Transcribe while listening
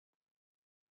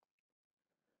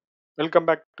Welcome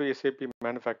back to SAP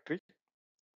Manufactory.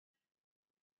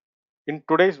 In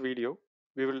today's video,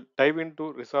 we will dive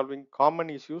into resolving common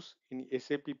issues in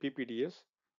SAP PPDS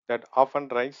that often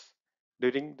rise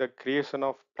during the creation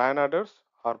of plan orders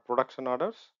or production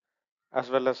orders, as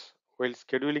well as while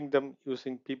scheduling them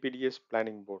using PPDS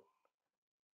planning board.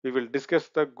 We will discuss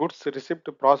the goods receipt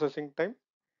processing time,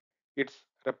 its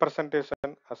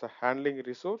representation as a handling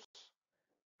resource,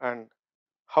 and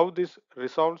how this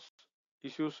resolves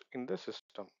issues in the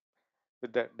system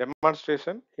with the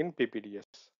demonstration in PPDS.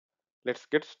 Let's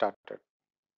get started.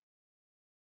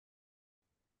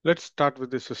 Let's start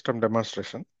with the system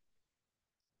demonstration.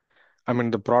 I'm in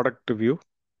the product view,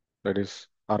 that is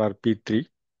RRP3.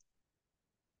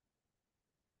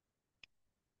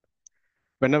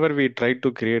 Whenever we try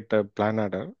to create a plan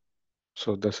order,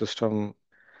 so the system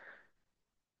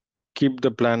keep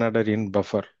the plan order in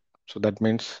buffer. So that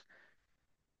means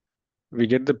we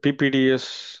get the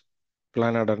PPDS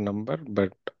plan order number,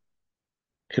 but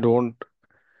it won't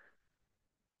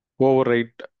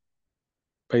overwrite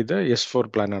by the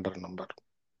S4 plan order number.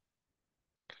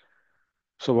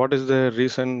 So what is the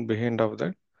reason behind of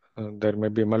that? There may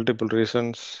be multiple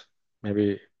reasons,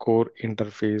 maybe core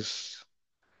interface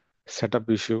setup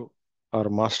issue or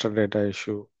master data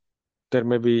issue. There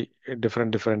may be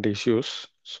different issues.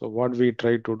 So what we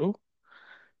try to do,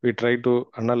 we try to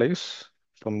analyze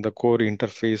from the core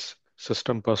interface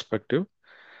system perspective.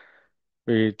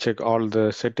 We check all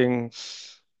the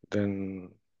settings, then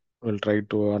we'll try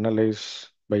to analyze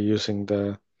by using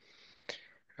the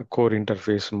core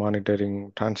interface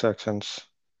monitoring transactions,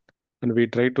 and we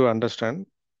try to understand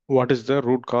what is the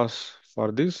root cause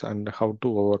for this and how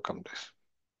to overcome this.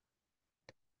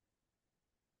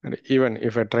 And even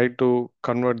if I try to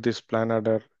convert this plan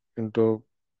order into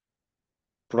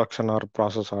production or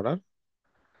process order,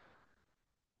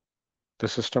 the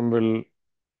system will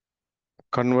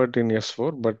convert in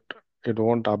S4, but it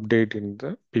won't update in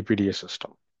the PPDS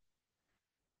system.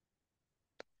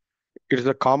 It is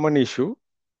a common issue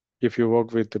if you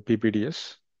work with the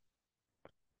PPDS.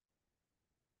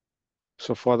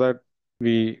 So for that,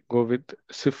 we go with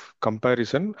SIF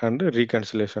comparison and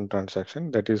reconciliation transaction,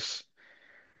 that is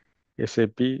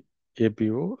SAP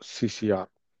APO CCR.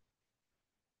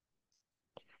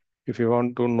 If you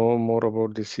want to know more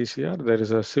about the CCR, there is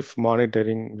a SIF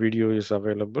monitoring video is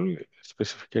available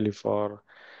specifically for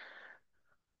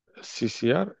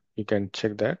CCR. You can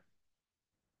check that.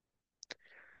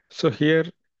 So here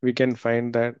we can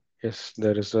find that yes,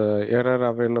 there is a error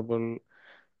available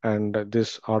and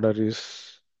this order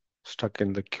is stuck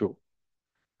in the queue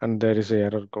and there is a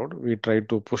error code. We try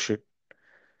to push it.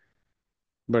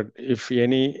 But if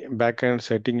any backend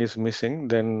setting is missing,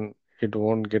 then it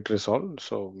won't get resolved.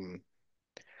 So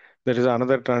there is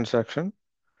another transaction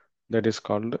that is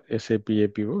called SAP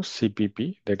APO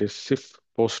CPP, that is SIF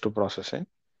post processing.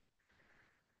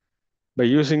 By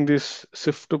using this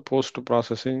SIF to post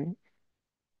processing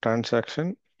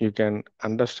transaction, you can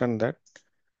understand that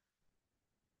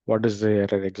what is the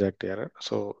error, exact error.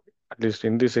 So at least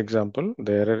in this example,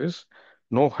 the error is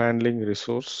no handling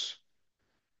resource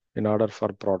in order for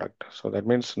product. So that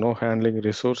means no handling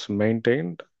resource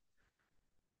maintained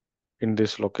in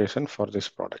this location for this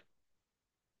product.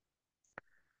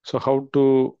 So how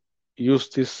to use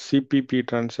this CPP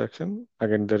transaction?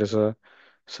 Again, there is a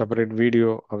separate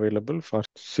video available for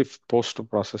SIF post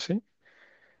processing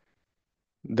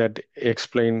that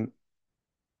explain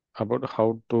about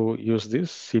how to use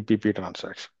this CPP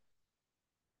transaction.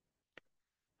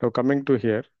 Now coming to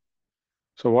here,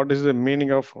 so what is the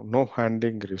meaning of no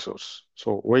handling resource?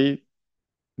 So why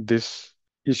this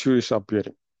issue is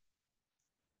appearing?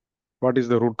 What is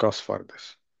the root cause for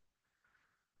this?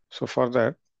 So for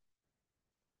that,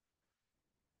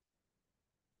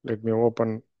 let me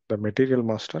open the material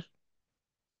master.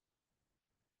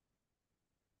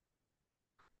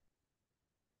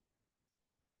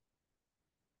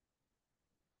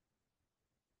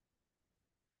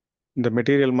 In the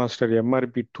material master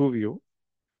MRP2 view,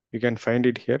 you can find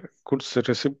it here, goods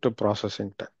receipt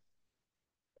processing time.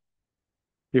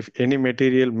 If any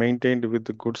material maintained with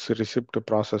the goods receipt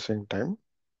processing time,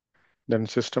 then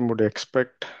system would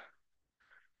expect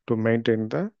to maintain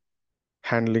the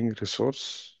handling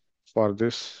resource for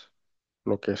this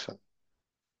location.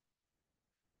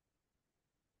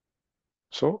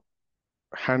 So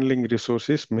handling resource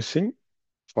is missing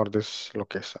for this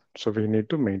location. So we need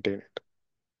to maintain it.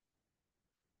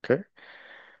 Okay.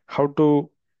 How to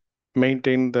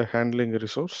maintain the handling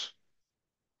resource?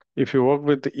 If you work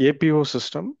with the APO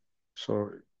system, so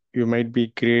you might be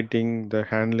creating the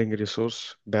handling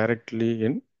resource directly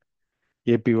in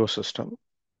APO system.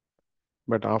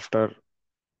 But after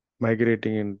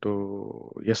migrating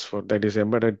into S4, that is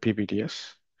embedded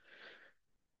PPDS,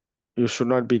 you should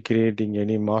not be creating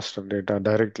any master data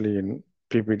directly in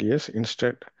PPDS.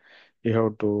 Instead, you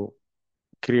have to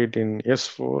create in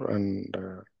S4 and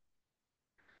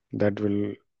that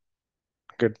will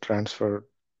get transferred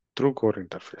through core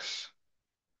interface.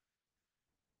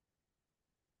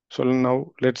 So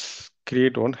now let's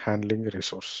create one handling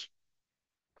resource.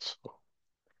 So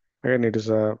again, it is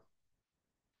a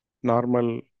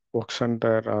normal work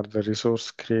center or the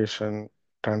resource creation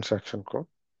transaction code.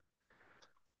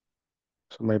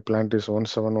 So my plant is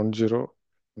 1710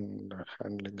 and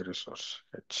handling resource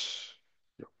H.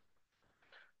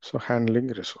 So handling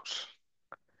resource.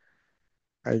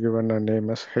 I given a name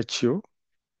as HU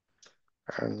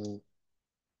and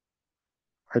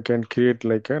I can create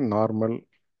like a normal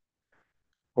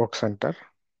work center.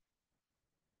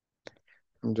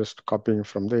 I'm just copying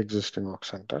from the existing work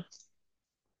center.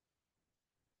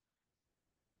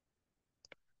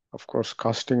 Of course,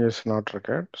 casting is not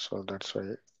required, so that's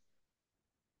why.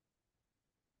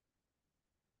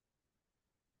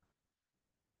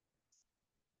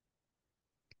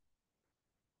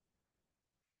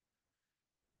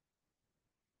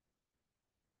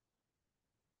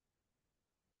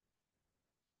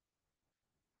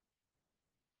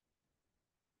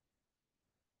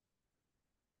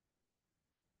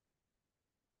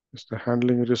 It's the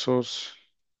handling resource,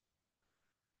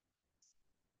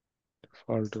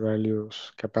 default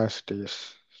values,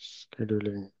 capacities,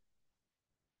 scheduling,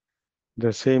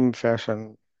 the same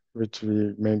fashion which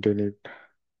we maintain it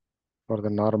for the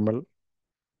normal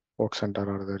work center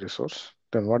or the resource.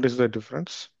 Then what is the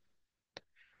difference?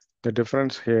 The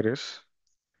difference here is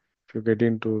if you get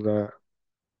into the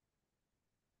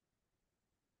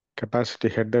capacity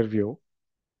header view,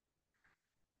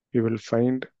 you will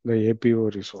find the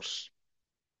APO resource.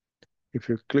 If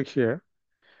you click here,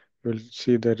 you will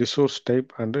see the resource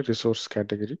type and the resource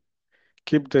category.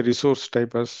 Keep the resource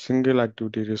type as single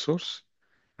activity resource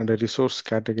and the resource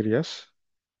category as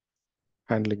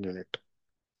handling unit.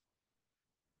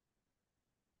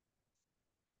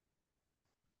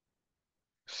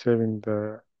 Saving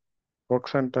the work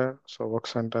center. So work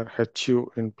center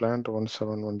HU in plant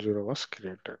 1710 was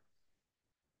created.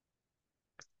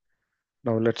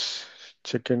 Now let's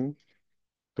check in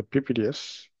the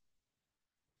PPDS.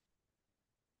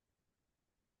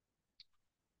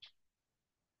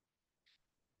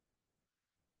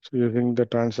 So using the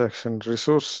transaction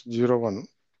resource 01,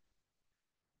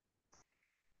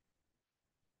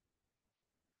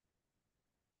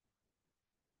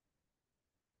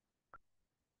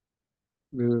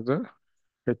 this is the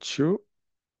HU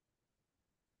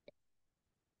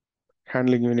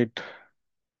handling unit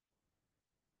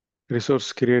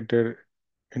resource created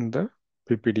in the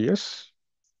PPDS.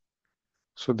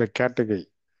 So the category,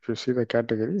 if you see the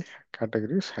category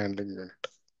is handling unit.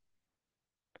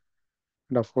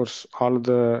 And of course, all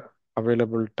the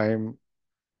available time,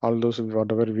 all those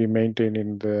whatever we maintain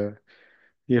in the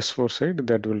S4 side,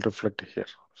 that will reflect here.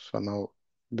 So now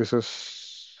this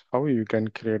is how you can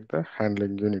create the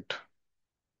handling unit.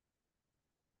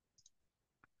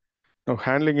 Now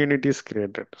handling unit is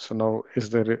created. So now is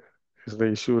the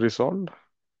issue resolved?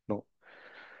 No.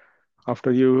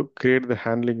 After you create the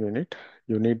handling unit,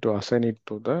 you need to assign it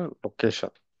to the location.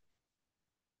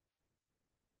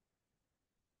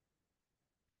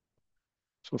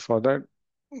 So for that,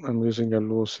 I'm using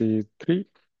LOC3.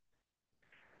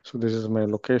 So this is my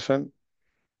location.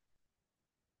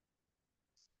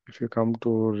 If you come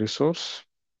to resource,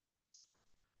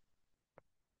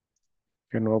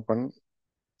 you can open.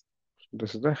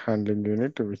 This is the handling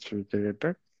unit which we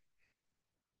created.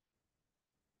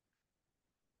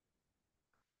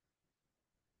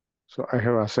 So I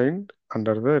have assigned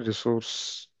under the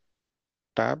resource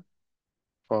tab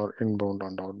for inbound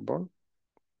and outbound,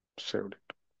 saved it.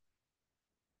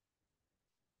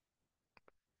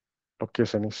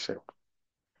 Location is saved.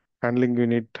 Handling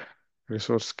unit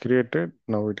resource created.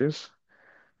 Now it is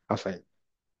assigned.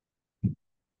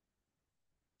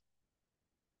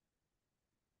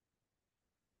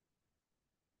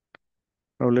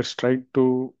 Now let's try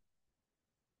to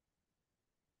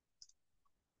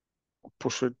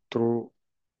push it through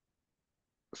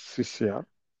CCR.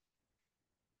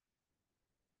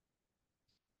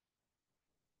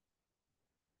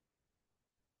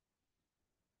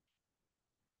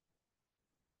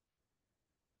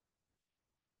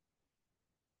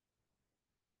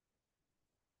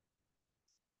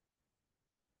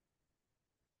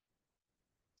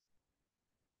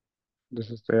 This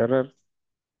is the error.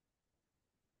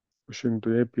 Pushing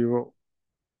to APO.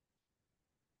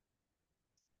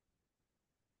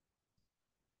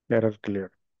 Error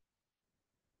cleared.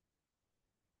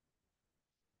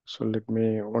 So let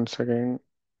me once again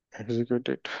execute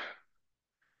it.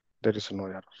 There is no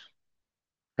error.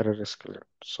 Error is clear.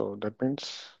 So that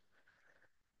means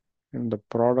in the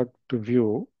product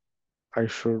view, I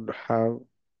should have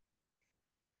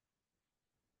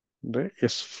the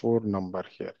S4 number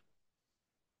here.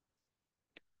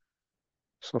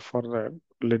 So for that,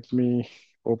 let me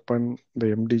open the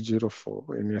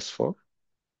MD04 in S4.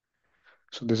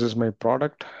 So this is my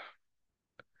product.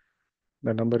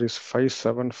 The number is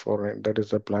 5749. That is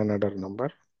the plan header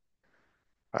number.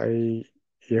 I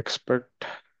expect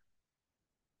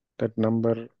that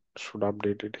number should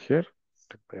update it here.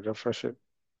 Let me refresh it.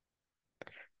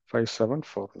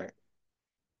 5749.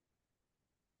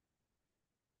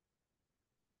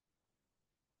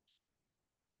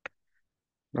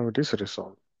 Now it is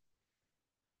resolved.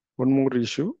 One more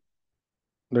issue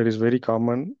that is very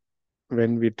common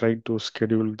when we try to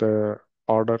schedule the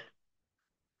order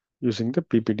using the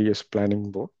PPDS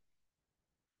planning board.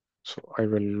 So I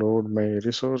will load my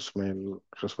resource. My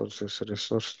resource is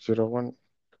resource 01.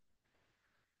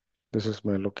 This is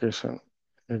my location.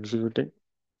 Executing.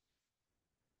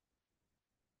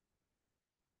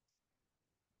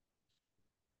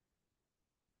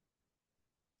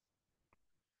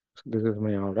 So this is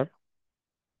my order.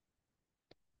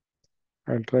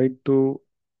 I'll try to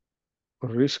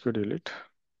reschedule it.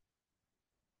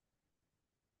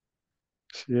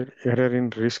 Here, error in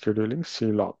rescheduling, C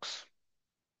logs.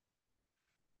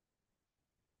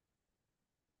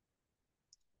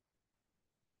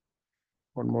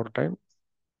 One more time.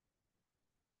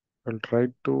 I'll try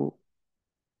to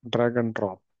drag and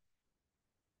drop.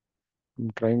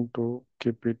 I'm trying to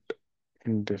keep it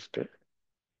in this day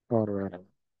or wherever.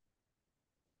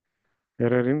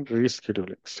 Error in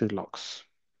rescheduling, C logs.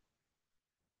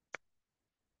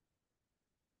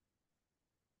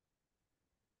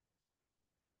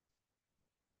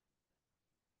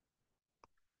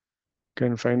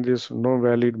 Can find this no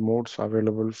valid modes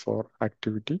available for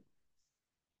activity.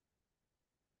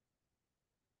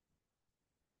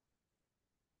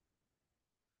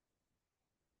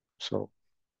 So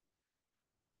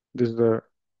this is the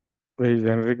very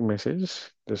generic message.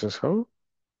 This is how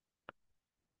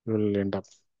you will end up.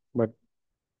 But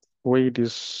why it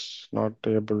is not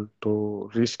able to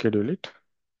reschedule it?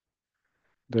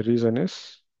 The reason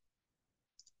is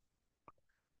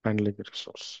handling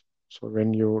resource. So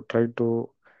when you try to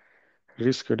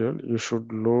reschedule, you should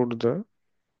load the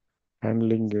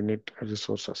handling unit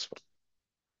resource as well.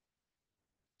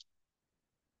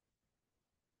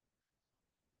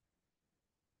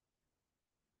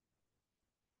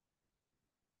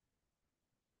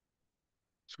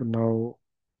 So now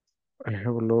I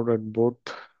have loaded both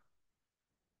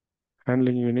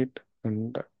handling unit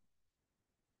and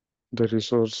the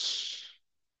resource.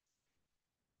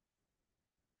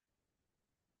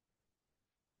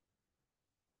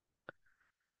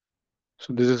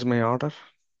 So this is my order,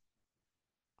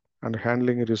 and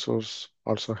handling resource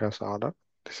also has order.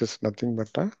 This is nothing but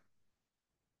a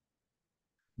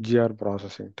GR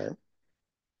processing time.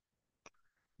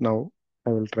 Now I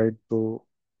will try to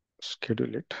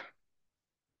schedule it.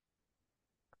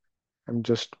 I'm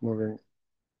just moving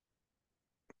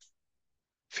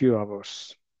few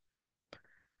hours.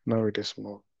 Now it is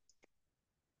moved.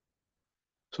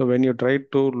 So when you try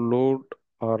to load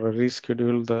or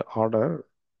reschedule the order,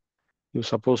 you're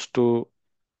supposed to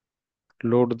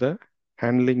load the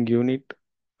handling unit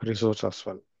resource as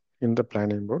well in the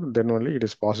planning board. Then only it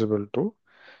is possible to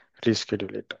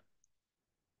reschedule it.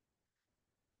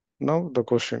 Now the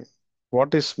question,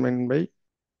 what is meant by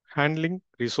handling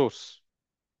resource?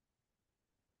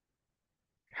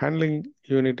 Handling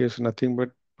unit is nothing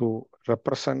but to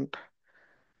represent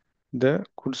the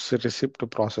goods receipt to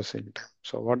processing time.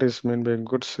 So what is meant by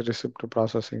goods receipt to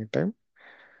processing time?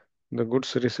 The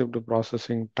goods receipt to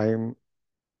processing time,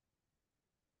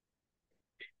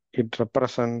 it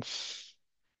represents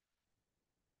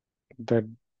the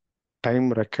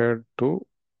time required to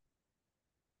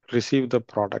receive the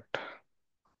product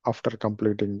after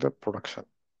completing the production.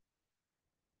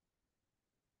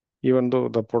 Even though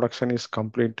the production is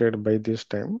completed by this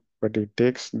time, but it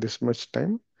takes this much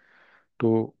time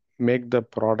to make the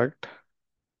product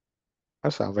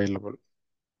as available.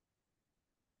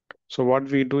 So what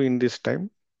we do in this time,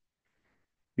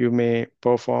 you may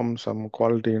perform some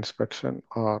quality inspection,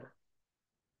 or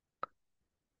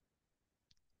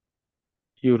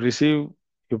you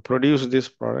produce this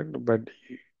product, but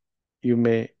you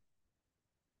may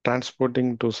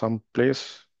transporting to some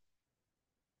place,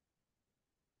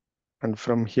 and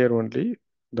from here only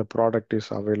the product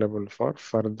is available for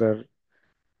further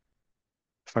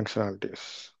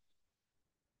functionalities.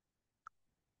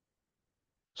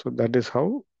 So that is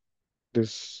how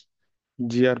this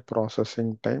GR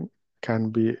processing time can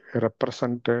be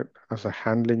represented as a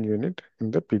handling unit in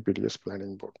the PPDS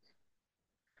planning board.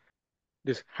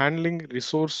 This handling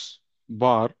resource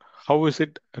bar, how is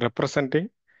it representing?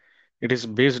 It is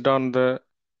based on the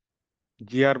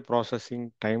GR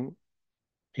processing time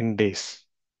in days.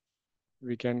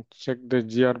 We can check the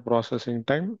GR processing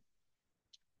time.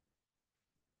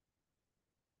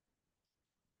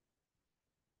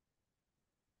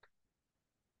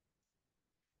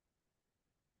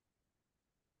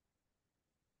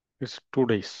 It's 2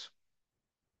 days.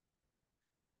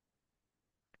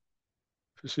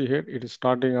 If you see here, it is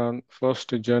starting on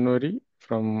 1st January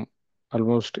from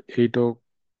almost 8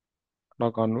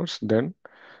 o'clock onwards, then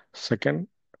 2nd,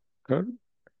 3rd,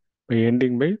 by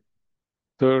ending by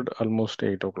 3rd, almost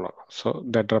 8 o'clock. So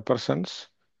that represents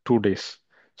 2 days.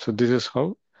 So this is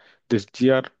how this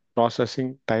GR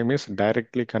processing time is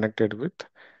directly connected with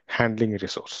handling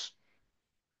resource.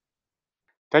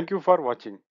 Thank you for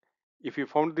watching. If you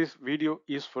found this video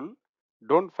useful,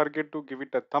 don't forget to give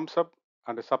it a thumbs up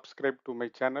and subscribe to my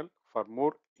channel for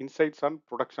more insights on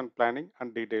production planning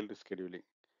and detailed scheduling.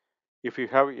 If you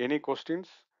have any questions,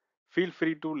 feel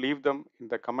free to leave them in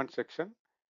the comment section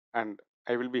and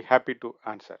I will be happy to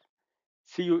answer.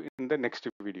 See you in the next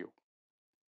video.